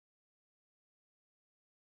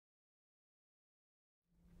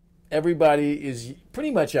everybody is,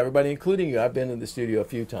 pretty much everybody, including you, I've been in the studio a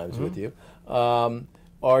few times with you,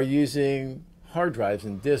 are using hard drives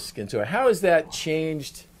and discs and so on. How has that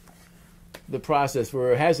changed the process,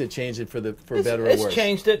 or has it changed it for better or worse? It's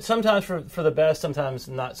changed it, sometimes for the best, sometimes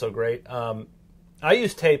not so great. I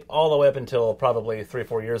used tape all the way up until probably 3 or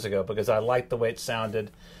 4 years ago because I liked the way it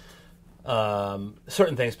sounded.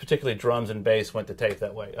 Certain things, particularly drums and bass, went to tape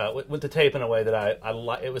that way. Went to tape in a way that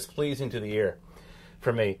it was pleasing to the ear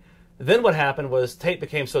for me. Then what happened was tape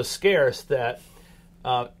became so scarce that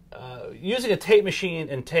using a tape machine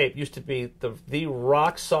and tape used to be the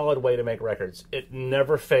rock solid way to make records. It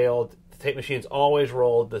never failed. The tape machines always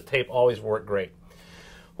rolled. The tape always worked great.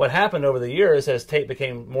 What happened over the years as tape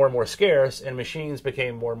became more and more scarce and machines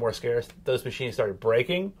became more and more scarce, those machines started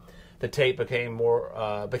breaking. The tape became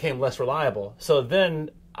less reliable. So then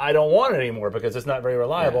I don't want it anymore because it's not very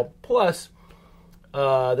reliable. Yeah. Plus,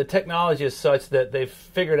 the technology is such that they've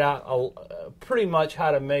figured out pretty much how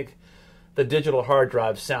to make the digital hard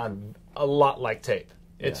drive sound a lot like tape.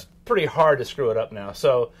 It's pretty hard to screw it up now.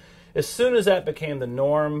 So as soon as that became the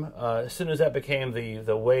norm, as soon as that became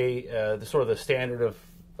the way, the sort of the standard of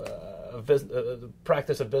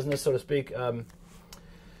practice of business, so to speak,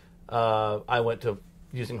 I went to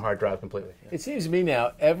using hard drive completely. It seems to me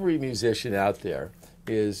now every musician out there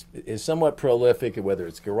is somewhat prolific, whether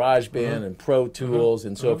it's GarageBand and Pro Tools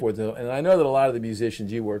and so forth. And I know that a lot of the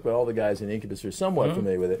musicians you work with, all the guys in Incubus, are somewhat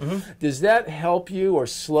familiar with it. Does that help you or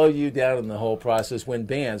slow you down in the whole process when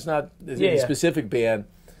bands, not any specific band,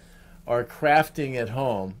 are crafting at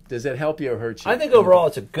home? Does that help you or hurt you? I think overall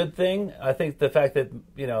it's a good thing. I think the fact that,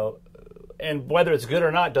 and whether it's good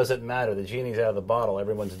or not doesn't matter. The genie's out of the bottle.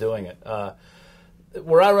 Everyone's doing it.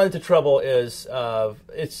 Where I run into trouble is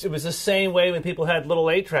it was the same way when people had little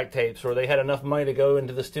 8-track tapes where they had enough money to go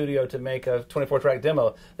into the studio to make a 24-track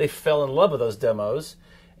demo. They fell in love with those demos,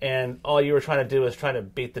 and all you were trying to do is trying to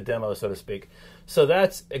beat the demo, so to speak. So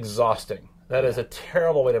that's exhausting. That is a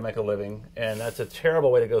terrible way to make a living, and that's a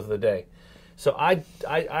terrible way to go through the day. So I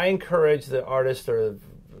encourage the artists or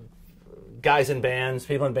guys in bands,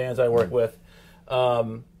 people in bands I work with,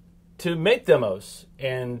 to make demos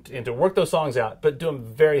and to work those songs out, but do them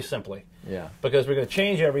very simply. Yeah. Because we're going to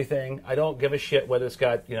change everything. I don't give a shit whether it's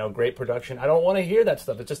got great production. I don't want to hear that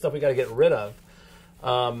stuff. It's just stuff we got to get rid of.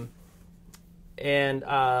 The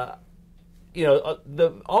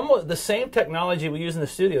same technology we use in the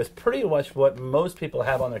studio is pretty much what most people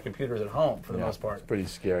have on their computers at home for the most part. It's pretty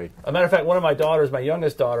scary. As a matter of fact, one of my daughters, my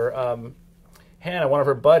youngest daughter, Hannah, one of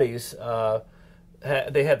her buddies,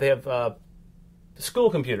 they have school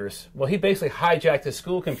computers. Well, he basically hijacked his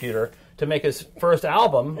school computer to make his first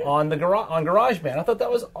album on GarageBand. I thought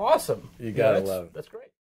that was awesome. You gotta love it. That's great.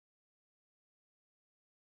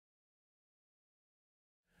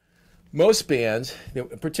 Most bands,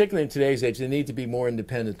 particularly in today's age, they need to be more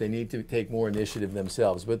independent. They need to take more initiative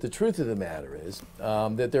themselves. But the truth of the matter is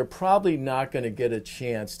that they're probably not going to get a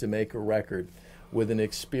chance to make a record with an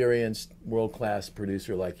experienced world-class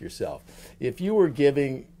producer like yourself. If you were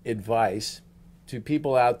giving advice to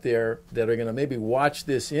people out there that are going to maybe watch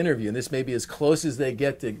this interview, and this may be as close as they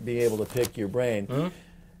get to being able to pick your brain,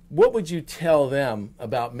 what would you tell them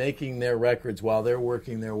about making their records while they're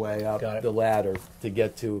working their way up the ladder to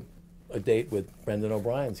get to a date with Brendan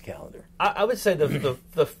O'Brien's calendar? I would say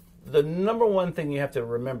the number one thing you have to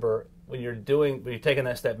remember when you're taking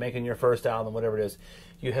that step, making your first album, whatever it is,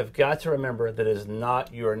 you have got to remember that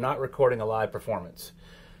you are not recording a live performance.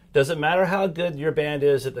 Doesn't matter how good your band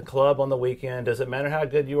is at the club on the weekend. Doesn't matter how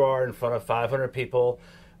good you are in front of 500 people,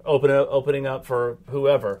 opening up for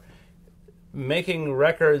whoever. Making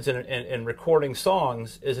records and recording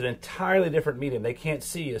songs is an entirely different medium. They can't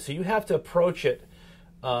see you, so you have to approach it.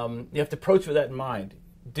 You have to approach it with that in mind.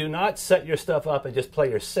 Do not set your stuff up and just play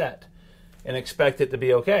your set and expect it to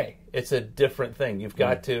be okay. It's a different thing. You have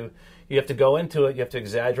to go into it. You have to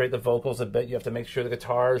exaggerate the vocals a bit. You have to make sure the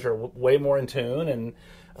guitars are way more in tune, and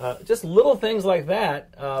just little things like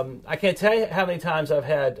that. I can't tell you how many times I've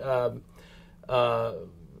had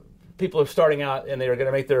people are starting out and they're going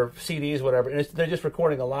to make their CDs, whatever, and they're just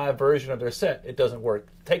recording a live version of their set. It doesn't work.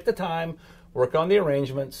 Take the time, work on the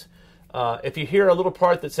arrangements. If you hear a little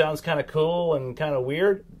part that sounds kind of cool and kind of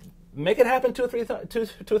weird, make it happen two or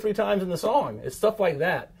three times in the song. It's stuff like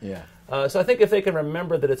that. Yeah. So I think if they can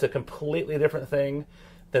remember that it's a completely different thing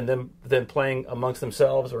than playing amongst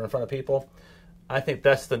themselves or in front of people, I think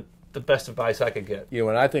that's the best advice I could get.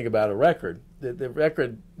 When I think about a record, the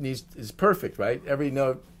record is perfect, right? Every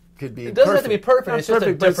note could be. It doesn't have to be perfect. It's just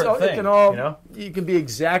a different thing. You can be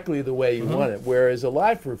exactly the way you want it. Whereas a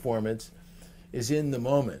live performance, is in the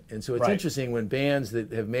moment. And so it's interesting when bands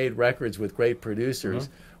that have made records with great producers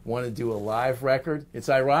want to do a live record. It's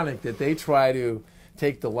ironic that they try to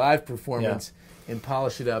take the live performance and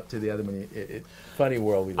polish it up to the other one. Funny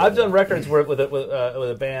world we live in. I've done records with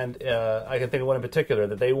a band. I can think of one in particular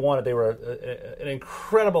that they wanted. They were an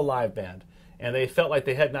incredible live band, and they felt like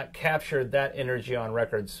they had not captured that energy on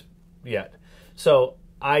records yet. So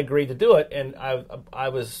I agreed to do it, and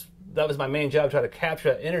that was my main job, try to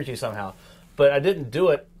capture that energy somehow. But I didn't do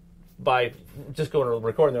it by just going to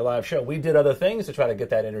recording their live show. We did other things to try to get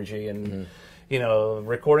that energy, and you know,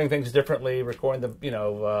 recording things differently, recording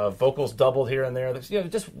the vocals doubled here and there, you know,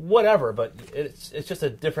 just whatever. But it's just a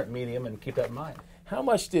different medium, and keep that in mind. How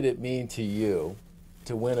much did it mean to you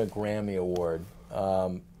to win a Grammy Award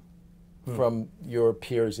from your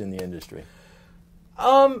peers in the industry?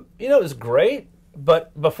 You know, it was great.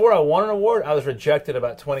 But before I won an award, I was rejected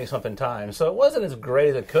about 20-something times. So it wasn't as great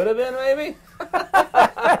as it could have been, maybe.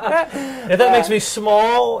 If that makes me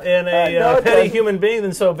small and a petty human being,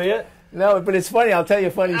 then so be it. No, but it's funny. I'll tell you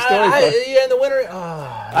a funny story. Yeah, in the winter.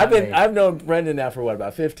 I've known Brendan now for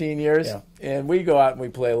about 15 years, and we go out and we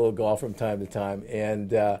play a little golf from time to time.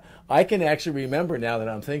 And I can actually remember now that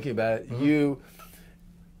I'm thinking about it,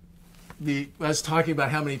 us talking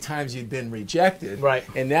about how many times you'd been rejected, right?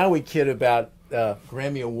 And now we kid about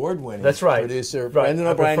Grammy Award-winning producer Brendan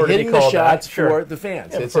Right. O'Brien hitting the shots for the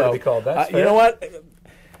fans. Yeah, I prefer to be called that. You know what?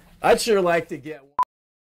 I'd sure like to get.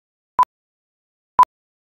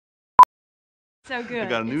 So good. I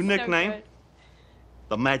got a new nickname,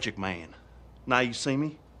 the Magic Man. Now you see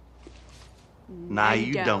me. Now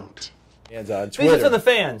you don't. Hands on Twitter. This is for the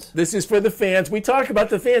fans. This is for the fans. We talk about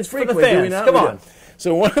the fans frequently. For the fans. Do we not? Come on.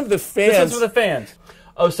 So one of the fans. This is for the fans.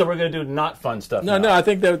 Oh, so we're going to do not fun stuff now. No, I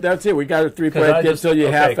think that's it. We got a 3-point get till you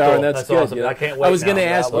half hour, and that's good. Awesome. You know? I can't wait. I was going to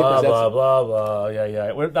ask you. Blah, blah, blah.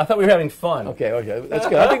 Yeah. I thought we were having fun. Okay. That's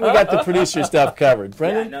good. I think we got the producer stuff covered.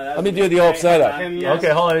 Brendan, let me do the old setup. Okay,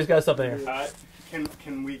 hold on. He's got something here.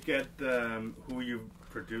 Can we get who you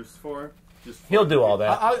produced for? He'll do all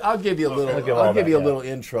that. I'll give you a little. I'll give you a little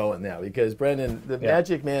intro in now because Brendan, the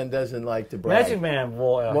Magic Man, doesn't like to brag. Magic Man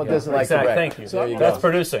doesn't like to brag. Thank you. So that's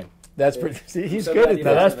producing. See, he's good at this.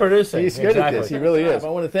 That's producing. He's good at this. He really is. I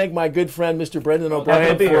want to thank my good friend, Mr. Brendan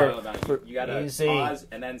O'Brien. You got to pause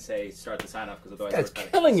and then say start the sign off because otherwise it's we're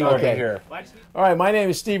killing you over here. All right, my name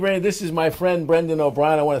is Steve Rennie. This is my friend Brendan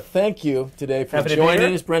O'Brien. I want to thank you today for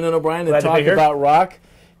joining us, Brendan O'Brien, to talk about rock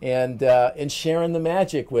and sharing the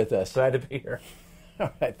magic with us. Glad to be here.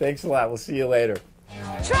 All right, thanks a lot. We'll see you later.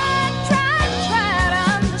 Try to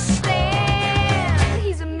understand.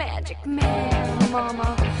 He's a magic man.